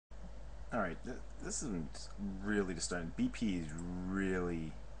Alright, this isn't really disturbing. BP is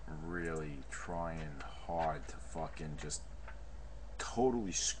really, really trying hard to fucking just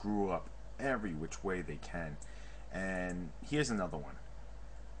totally screw up every which way they can. And here's another one.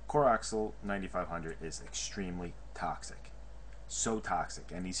 Corexit 9500 is extremely toxic. So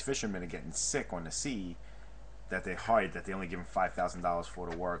toxic. And these fishermen are getting sick on the sea that they hired, that they only give them $5,000 for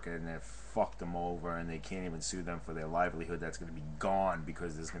the work, and they fucked them over, and they can't even sue them for their livelihood that's going to be gone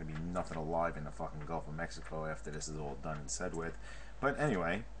because there's going to be nothing alive in the fucking Gulf of Mexico after this is all done and said with. But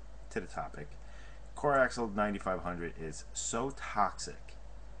anyway, to the topic. Corexit 9500 is so toxic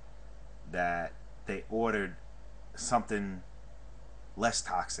that they ordered something less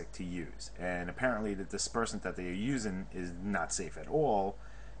toxic to use, and apparently the dispersant that they are using is not safe at all,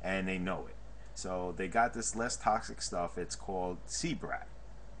 and they know it. So they got this less toxic stuff. It's called Seabrat.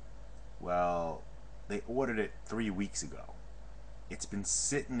 Well, they ordered it 3 weeks ago. It's been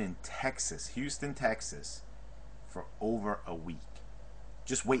sitting in Texas, Houston, Texas, for over a week,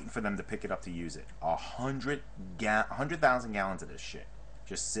 just waiting for them to pick it up to use it. 100,000 gallons of this shit,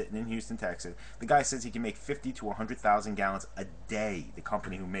 just sitting in Houston, Texas. The guy says he can make 50 to 100,000 gallons a day. The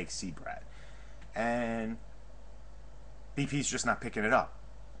company who makes Seabrat, and BP's just not picking it up.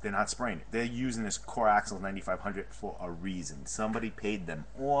 They're not spraying it. They're using this Corexit 9500 for a reason. Somebody paid them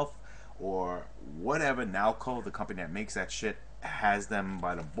off, or whatever. Nalco, the company that makes that shit, has them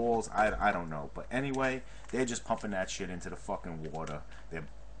by the balls. I don't know. But anyway, they're just pumping that shit into the fucking water. They're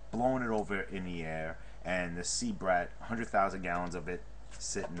blowing it over in the air. And the Seabrat, 100,000 gallons of it,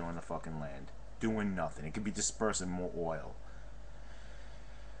 sitting on the fucking land, doing nothing. It could be dispersing more oil.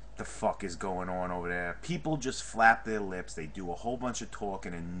 The fuck is going on over there? People just flap their lips. They do a whole bunch of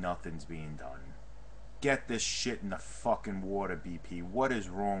talking and nothing's being done. Get this shit in the fucking water, BP. What is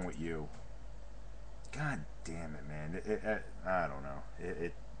wrong with you? God damn it, man. I don't know.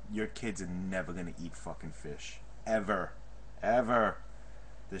 Your kids are never gonna eat fucking fish, ever, ever.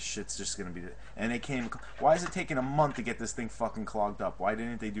 This shit's just gonna be. And they came. Why is it taking a month to get this thing fucking clogged up? Why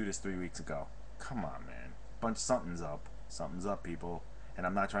didn't they do this 3 weeks ago? Come on, man. Something's up. Something's up, people. And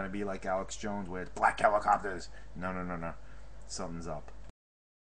I'm not trying to be like Alex Jones with black helicopters. No, no, no, no. Something's up.